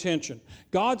God's intention.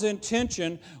 God's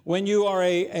intention when you are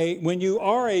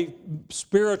a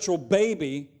spiritual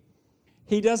baby,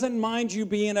 He doesn't mind you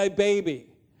being a baby.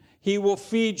 He will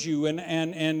feed you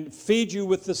and feed you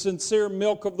with the sincere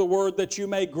milk of the Word that you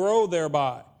may grow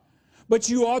thereby. But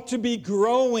you ought to be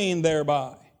growing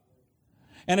thereby.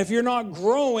 And if you're not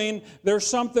growing, there's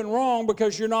something wrong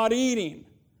because you're not eating.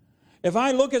 If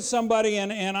I look at somebody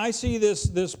and I see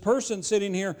this person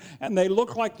sitting here and they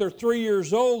look like they're 3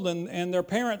 years old and their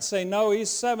parents say, no,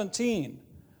 he's 17.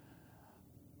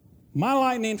 My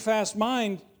lightning fast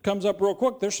mind comes up real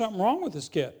quick. There's something wrong with this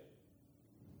kid.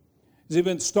 Has he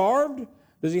been starved?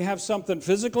 Does he have something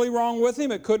physically wrong with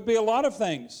him? It could be a lot of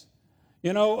things.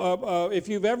 If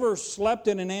you've ever slept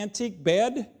in an antique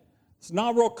bed, it's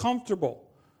not real comfortable.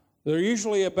 They're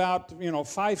usually about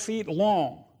 5 feet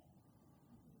long.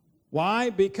 Why?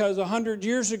 Because 100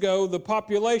 years ago, the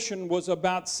population was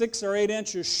about 6 or 8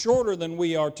 inches shorter than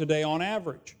we are today on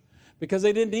average, because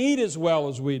they didn't eat as well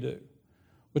as we do,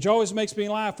 which always makes me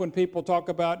laugh when people talk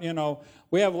about,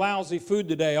 we have lousy food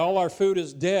today. All our food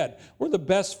is dead. We're the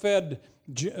best fed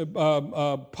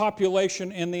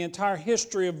population in the entire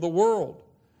history of the world.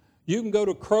 You can go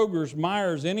to Kroger's,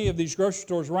 Meijer's, any of these grocery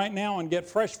stores right now and get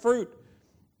fresh fruit,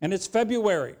 and it's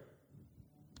February.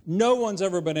 No one's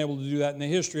ever been able to do that in the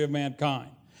history of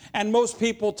mankind. And most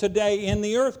people today in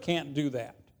the earth can't do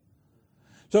that.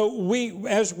 So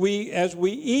as we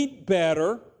eat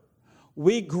better,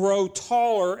 we grow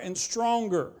taller and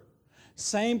stronger.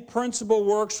 Same principle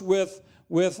works with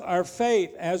our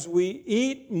faith. As we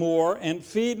eat more and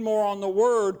feed more on the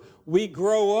Word, we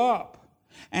grow up.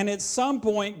 And at some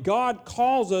point, God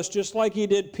calls us just like He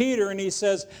did Peter, and He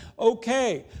says,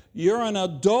 okay, you're an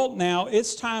adult now.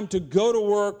 It's time to go to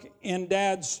work in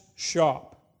Dad's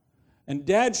shop. And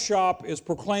Dad's shop is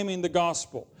proclaiming the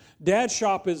gospel. Dad's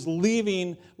shop is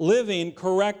living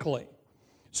correctly,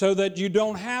 so that you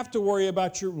don't have to worry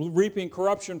about your reaping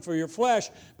corruption for your flesh,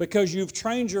 because you've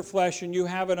trained your flesh and you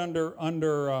have it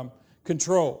under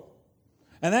control.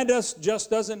 And that just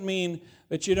doesn't mean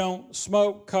that you don't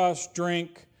smoke, cuss,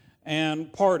 drink,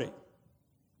 and party.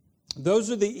 Those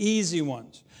are the easy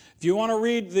ones. If you want to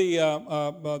read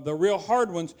the real hard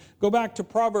ones, go back to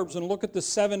Proverbs and look at the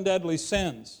 7 deadly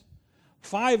sins.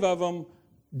 5 of them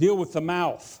deal with the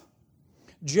mouth.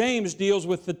 James deals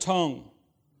with the tongue.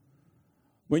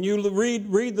 When you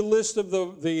read the list of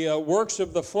the works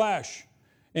of the flesh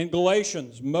in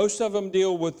Galatians, most of them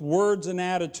deal with words and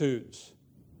attitudes.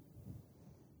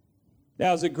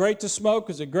 Now, is it great to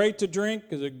smoke? Is it great to drink?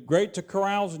 Is it great to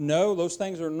carouse? No, those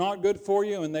things are not good for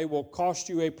you, and they will cost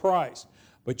you a price.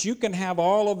 But you can have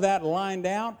all of that lined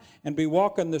out and be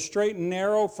walking the straight and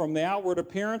narrow from the outward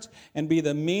appearance and be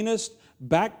the meanest,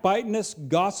 backbitingest,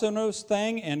 gossipingest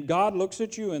thing, and God looks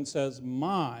at you and says,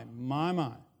 my.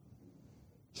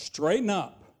 Straighten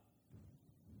up.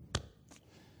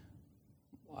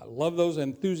 I love those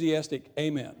enthusiastic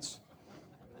amens.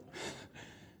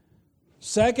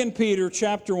 2 Peter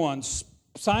chapter 1,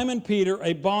 Simon Peter,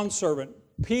 a bondservant.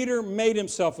 Peter made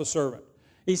himself a servant.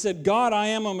 He said, God, I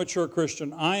am a mature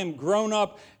Christian. I am grown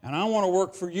up, and I want to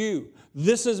work for you.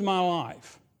 This is my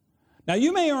life. Now,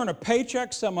 you may earn a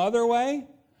paycheck some other way,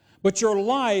 but your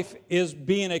life is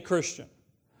being a Christian.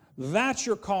 That's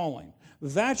your calling.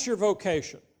 That's your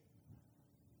vocation.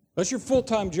 That's your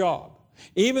full-time job.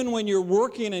 Even when you're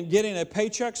working and getting a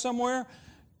paycheck somewhere,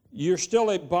 you're still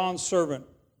a bondservant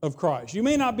of Christ. You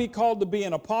may not be called to be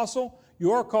an apostle.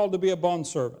 You are called to be a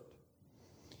bondservant.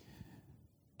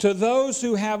 To those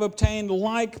who have obtained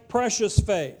like precious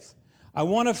faith. I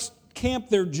want to camp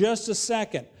there just a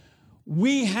second.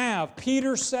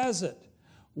 Peter says it,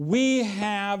 we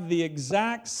have the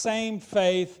exact same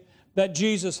faith that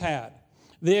Jesus had.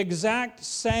 The exact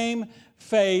same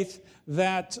faith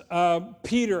that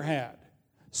Peter had.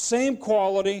 Same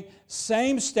quality,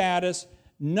 same status,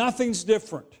 nothing's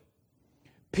different.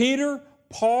 Peter,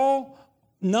 Paul,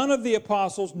 none of the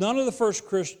apostles, none of the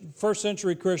first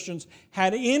century Christians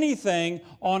had anything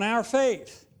on our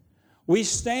faith. We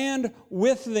stand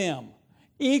with them,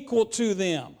 equal to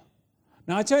them.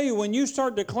 Now I tell you, when you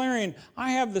start declaring,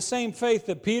 I have the same faith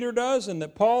that Peter does and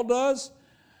that Paul does,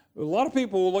 a lot of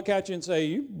people will look at you and say,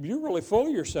 you're really full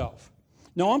of yourself.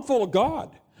 No, I'm full of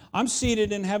God. I'm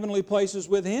seated in heavenly places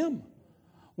with Him.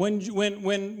 When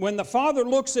the Father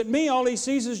looks at me, all He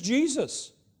sees is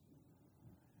Jesus.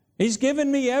 He's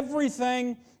given me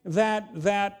everything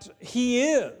that He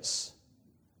is.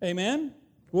 Amen?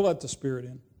 We'll let the Spirit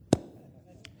in.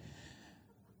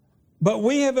 But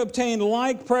we have obtained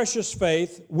like precious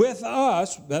faith with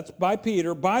us, that's by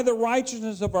Peter, by the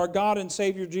righteousness of our God and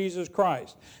Savior Jesus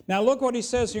Christ. Now look what he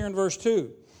says here in verse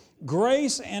 2.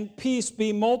 Grace and peace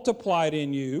be multiplied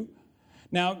in you.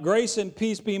 Now, grace and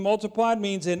peace be multiplied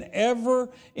means in ever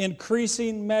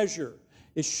increasing measure.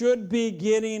 It should be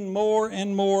getting more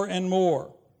and more and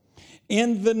more.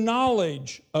 In the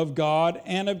knowledge of God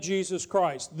and of Jesus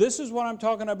Christ. This is what I'm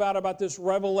talking about this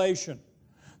revelation.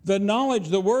 The knowledge,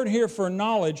 the word here for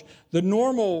knowledge, the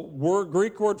normal word,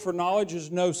 Greek word for knowledge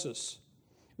is gnosis.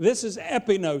 This is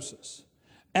epignosis.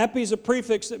 Epi is a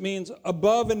prefix that means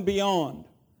above and beyond.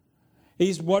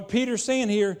 What Peter's saying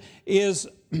here is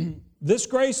this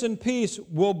grace and peace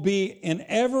will be in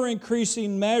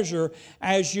ever-increasing measure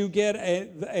as you get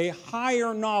a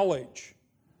higher knowledge,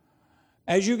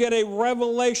 as you get a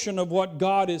revelation of what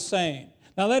God is saying.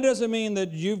 Now, that doesn't mean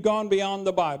that you've gone beyond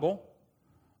the Bible.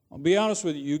 I'll be honest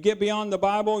with you. You get beyond the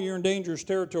Bible, you're in dangerous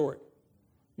territory.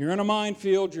 You're in a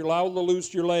minefield, you're liable to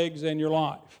lose your legs and your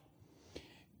life.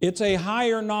 It's a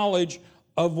higher knowledge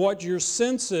of what your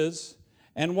senses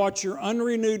and what your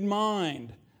unrenewed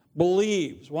mind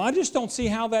believes. Well, I just don't see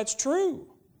how that's true.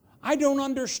 I don't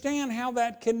understand how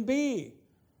that can be.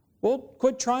 Well,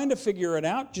 quit trying to figure it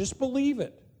out. Just believe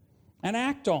it and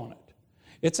act on it.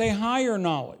 It's a higher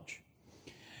knowledge.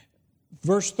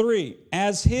 Verse 3,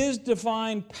 as His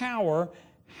divine power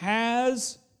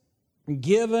has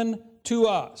given to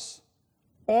us,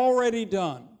 already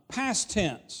done, past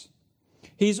tense.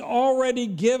 He's already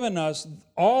given us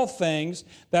all things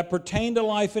that pertain to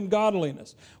life and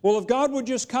godliness. Well, if God would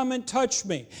just come and touch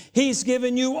me, He's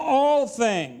given you all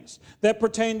things that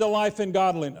pertain to life and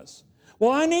godliness.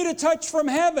 Well, I need a touch from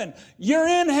heaven. You're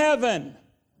in heaven.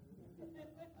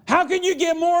 How can you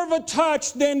get more of a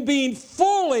touch than being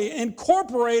fully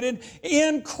incorporated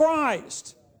in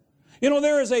Christ? You know,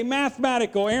 there is a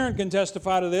mathematical, Aaron can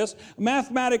testify to this,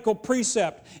 mathematical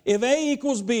precept. If A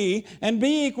equals B and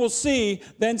B equals C,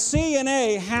 then C and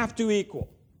A have to equal.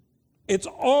 It's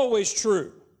always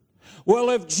true.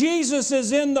 Well, if Jesus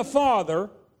is in the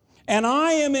Father, and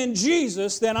I am in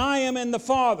Jesus, then I am in the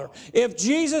Father. If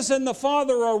Jesus and the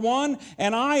Father are one,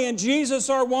 and I and Jesus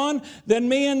are one, then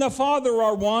me and the Father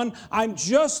are one. I'm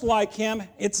just like Him.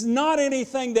 It's not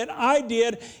anything that I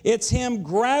did. It's Him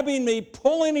grabbing me,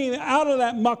 pulling me out of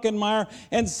that muck and mire,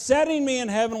 and setting me in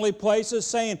heavenly places,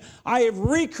 saying, I have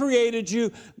recreated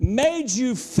you, made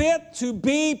you fit to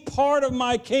be part of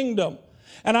my kingdom.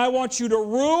 And I want you to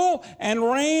rule and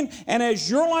reign. And as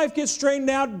your life gets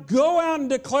straightened out, go out and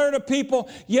declare to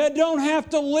people, you don't have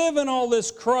to live in all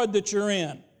this crud that you're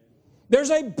in.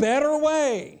 There's a better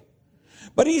way.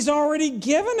 But He's already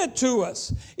given it to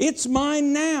us. It's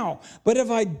mine now. But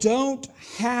if I don't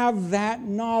have that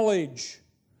knowledge,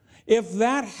 if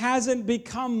that hasn't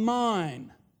become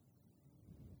mine,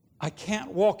 I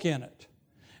can't walk in it.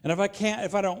 And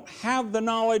if I don't have the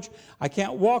knowledge, I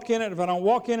can't walk in it. If I don't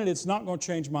walk in it, it's not going to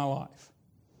change my life.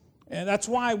 And that's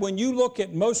why when you look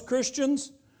at most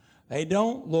Christians, they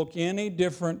don't look any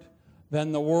different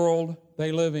than the world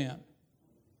they live in.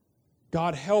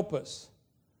 God help us.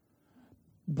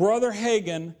 Brother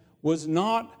Hagin was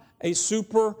not a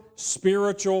super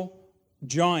spiritual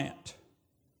giant.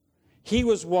 He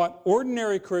was what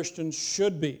ordinary Christians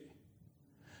should be.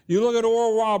 You look at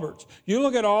Oral Roberts. You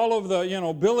look at all of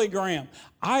the, Billy Graham.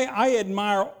 I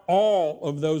admire all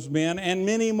of those men and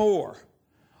many more.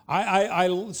 I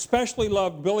especially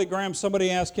loved Billy Graham. Somebody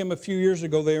asked him a few years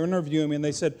ago, they interviewed him, and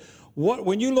they said,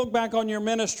 when you look back on your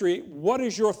ministry, what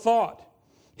is your thought?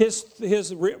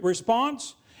 His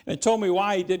response, and it told me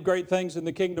why he did great things in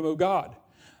the kingdom of God.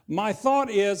 My thought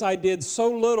is I did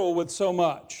so little with so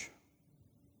much.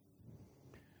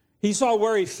 He saw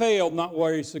where he failed, not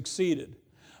where he succeeded.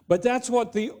 But that's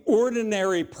what the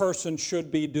ordinary person should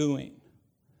be doing.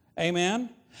 Amen?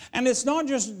 And it's not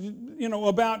just,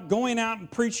 about going out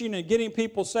and preaching and getting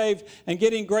people saved and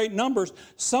getting great numbers.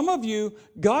 Some of you,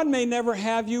 God may never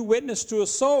have you witness to a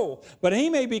soul, but He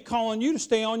may be calling you to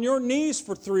stay on your knees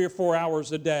for 3 or 4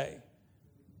 hours a day.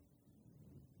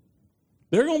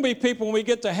 There are going to be people when we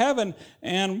get to heaven,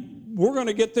 and we're going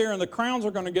to get there, and the crowns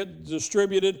are going to get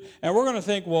distributed, and we're going to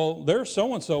think, well, there's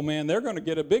so-and-so, man. They're going to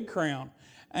get a big crown.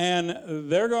 And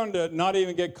they're going to not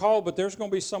even get called, but there's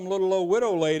going to be some little old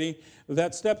widow lady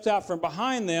that steps out from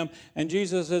behind them, and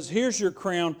Jesus says, here's your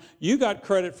crown. You got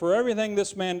credit for everything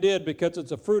this man did because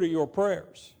it's a fruit of your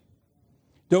prayers.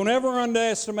 Don't ever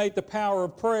underestimate the power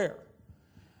of prayer.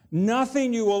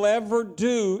 Nothing you will ever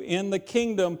do in the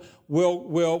kingdom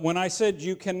will, when I said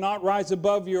you cannot rise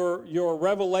above your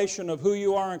revelation of who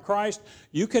you are in Christ,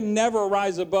 you can never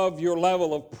rise above your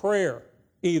level of prayer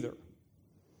either.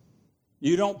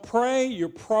 You don't pray, you're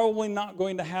probably not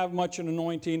going to have much an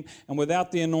anointing, and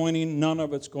without the anointing, none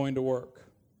of it's going to work.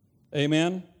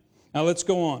 Amen? Now let's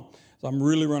go on. I'm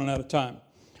really running out of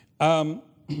time.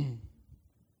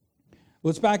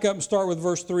 Let's back up and start with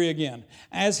verse 3 again.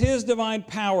 As His divine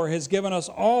power has given us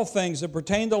all things that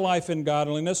pertain to life and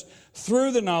godliness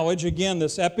through the knowledge, again,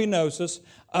 this epignosis,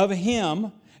 of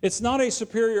Him. It's not a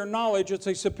superior knowledge, it's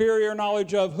a superior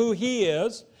knowledge of who He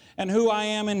is and who I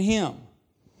am in Him.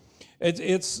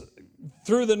 It's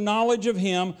through the knowledge of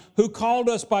Him who called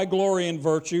us by glory and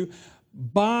virtue,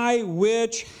 by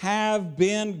which have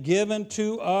been given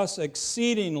to us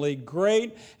exceedingly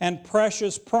great and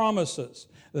precious promises.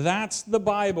 That's the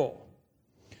Bible.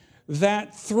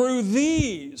 That through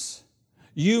these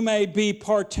you may be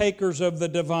partakers of the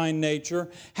divine nature,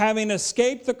 having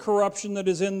escaped the corruption that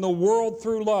is in the world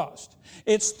through lust.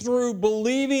 It's through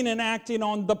believing and acting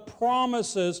on the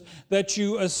promises that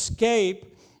you escape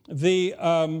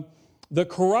the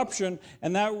corruption.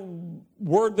 And that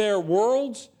word there,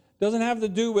 worlds, doesn't have to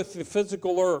do with the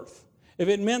physical earth. If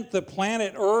it meant the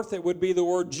planet Earth, it would be the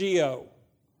word geo.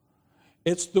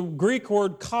 It's the Greek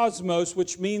word cosmos,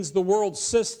 which means the world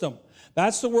system.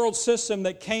 That's the world system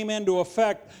that came into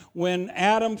effect when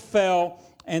Adam fell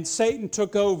and Satan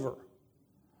took over.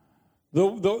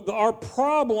 Our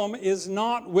problem is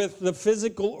not with the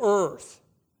physical earth.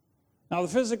 Now, the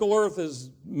physical earth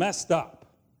is messed up.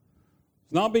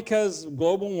 It's not because of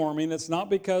global warming. It's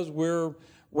not because we're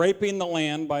raping the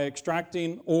land by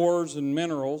extracting ores and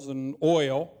minerals and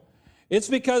oil. It's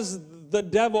because the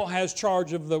devil has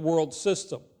charge of the world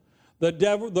system. The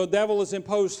devil has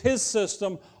imposed his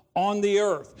system on the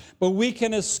earth. But we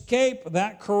can escape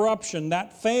that corruption,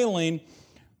 that failing,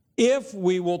 if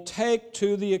we will take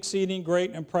to the exceeding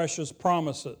great and precious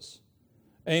promises.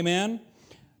 Amen?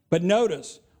 But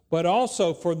notice, but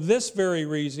also for this very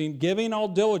reason, giving all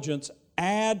diligence,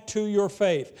 add to your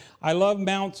faith. I love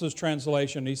Mounce's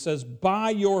translation. He says, by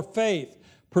your faith,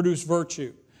 produce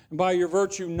virtue. And by your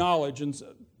virtue, knowledge, and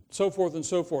so forth and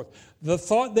so forth. The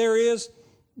thought there is,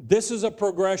 this is a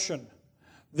progression.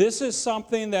 This is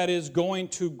something that is going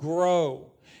to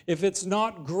grow. If it's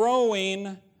not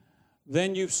growing,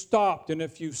 then you've stopped. And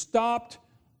if you've stopped,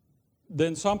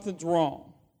 then something's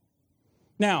wrong.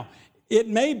 Now, it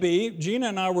may be, Gina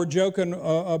and I were joking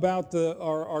about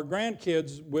our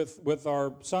grandkids with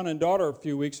our son and daughter a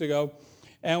few weeks ago,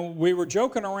 and we were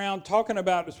joking around talking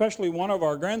about, especially one of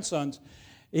our grandsons,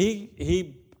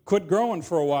 he quit growing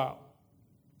for a while,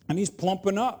 and he's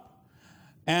plumping up.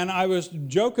 And I was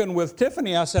joking with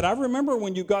Tiffany. I said, I remember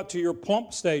when you got to your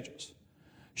plump stages.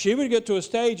 She would get to a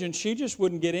stage, and she just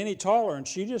wouldn't get any taller, and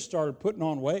she just started putting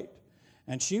on weight.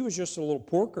 And she was just a little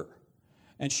porker.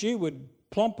 And she would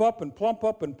plump up and plump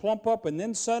up and plump up, and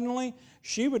then suddenly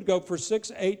she would go for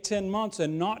 6, 8, 10 months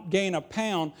and not gain a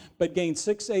pound, but gain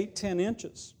 6, 8, 10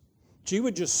 inches. She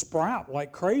would just sprout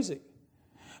like crazy.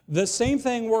 The same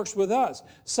thing works with us.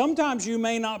 Sometimes you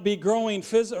may not be growing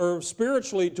or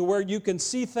spiritually to where you can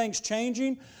see things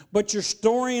changing, but you're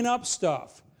storing up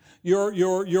stuff. You're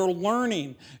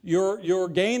learning. You're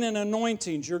gaining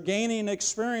anointings. You're gaining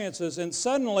experiences. And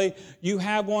suddenly you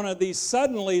have one of these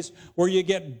suddenlies where you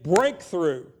get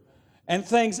breakthrough. And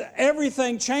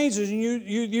everything changes. And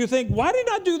you think, why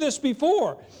didn't I do this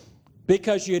before?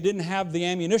 Because you didn't have the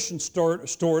ammunition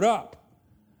stored up.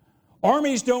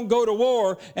 Armies don't go to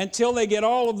war until they get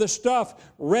all of the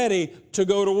stuff ready to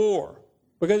go to war,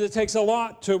 because it takes a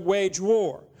lot to wage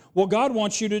war. Well, God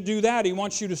wants you to do that. He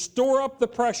wants you to store up the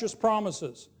precious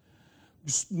promises.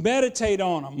 Meditate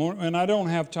on them. And I don't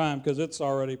have time because it's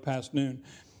already past noon.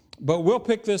 But we'll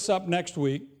pick this up next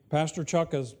week. Pastor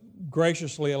Chuck has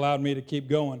graciously allowed me to keep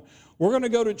going. We're going to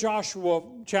go to Joshua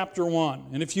chapter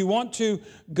 1. And if you want to,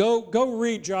 go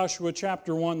read Joshua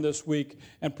chapter 1 this week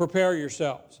and prepare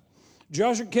yourselves.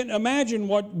 Joshua, can imagine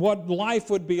what life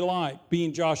would be like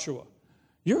being Joshua.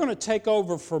 You're going to take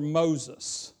over for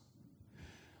Moses.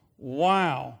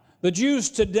 Wow. The Jews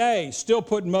today still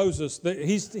put Moses,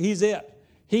 he's it.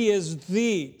 He is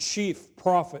the chief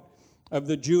prophet of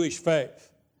the Jewish faith.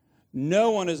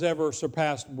 No one has ever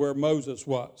surpassed where Moses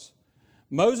was.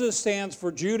 Moses stands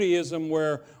for Judaism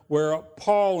where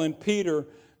Paul and Peter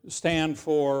stand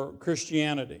for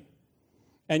Christianity.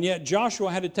 And yet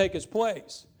Joshua had to take his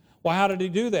place. Well, how did he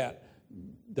do that?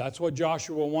 That's what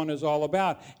Joshua 1 is all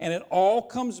about. And it all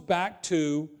comes back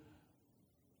to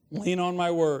lean on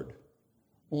my word.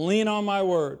 Lean on my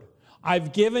word.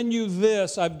 I've given you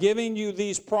this. I've given you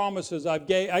these promises. I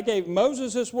gave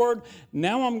Moses this word.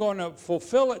 Now I'm going to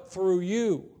fulfill it through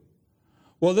you.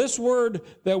 Well, this word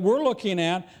that we're looking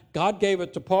at, God gave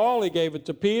it to Paul. He gave it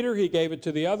to Peter. He gave it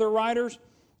to the other writers.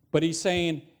 But he's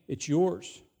saying, it's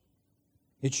yours.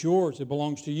 It's yours. It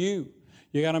belongs to you.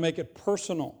 You got to make it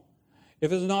personal.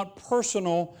 If it's not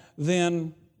personal,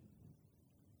 then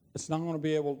you're not going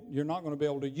to be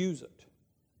able to use it.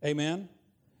 Amen?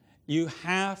 You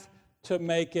have to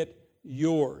make it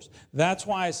yours. That's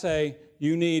why I say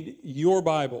you need your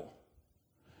Bible.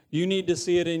 You need to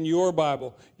see it in your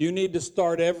Bible. You need to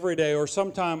start every day, or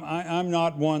sometime, I'm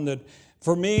not one that,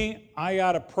 for me, I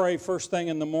got to pray first thing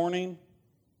in the morning.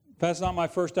 If that's not my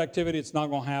first activity, it's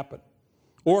not going to happen.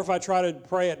 Or if I try to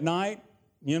pray at night,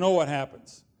 you know what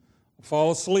happens. I fall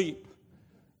asleep.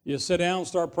 You sit down and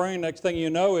start praying. Next thing you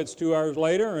know, it's 2 hours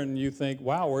later, and you think,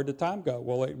 wow, where'd the time go?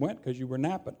 Well, it went because you were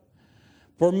napping.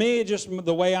 For me, just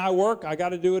the way I work, I got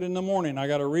to do it in the morning. I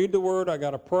got to read the Word. I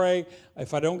got to pray.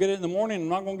 If I don't get it in the morning, I'm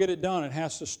not going to get it done. It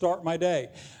has to start my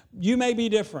day. You may be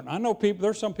different. I know people.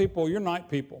 There's some people, you're night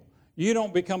people. You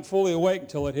don't become fully awake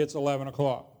until it hits 11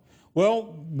 o'clock.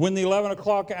 Well, when the 11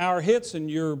 o'clock hour hits and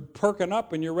you're perking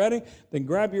up and you're ready, then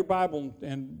grab your Bible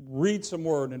and read some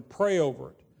Word and pray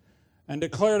over it and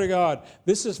declare to God,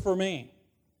 this is for me.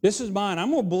 This is mine.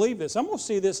 I'm going to believe this. I'm going to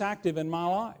see this active in my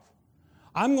life.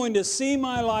 I'm going to see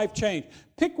my life change.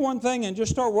 Pick one thing and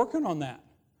just start working on that.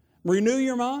 Renew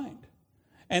your mind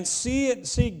and see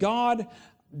God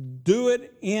do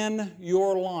it in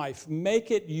your life.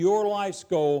 Make it your life's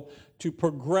goal to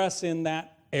progress in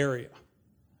that area.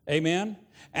 Amen?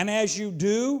 And as you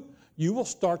do, you will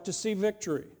start to see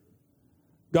victory.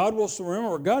 God will,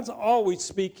 remember, God's always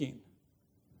speaking.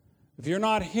 If you're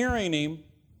not hearing Him,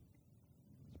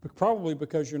 it's probably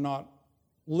because you're not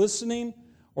listening,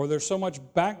 or there's so much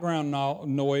background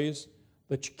noise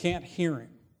that you can't hear Him.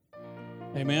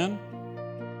 Amen?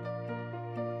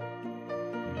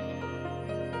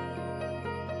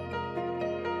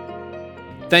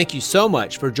 Thank you so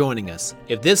much for joining us.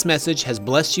 If this message has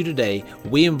blessed you today,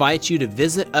 we invite you to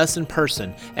visit us in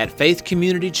person at Faith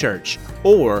Community Church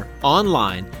or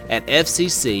online at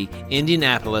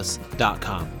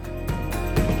fccindianapolis.com.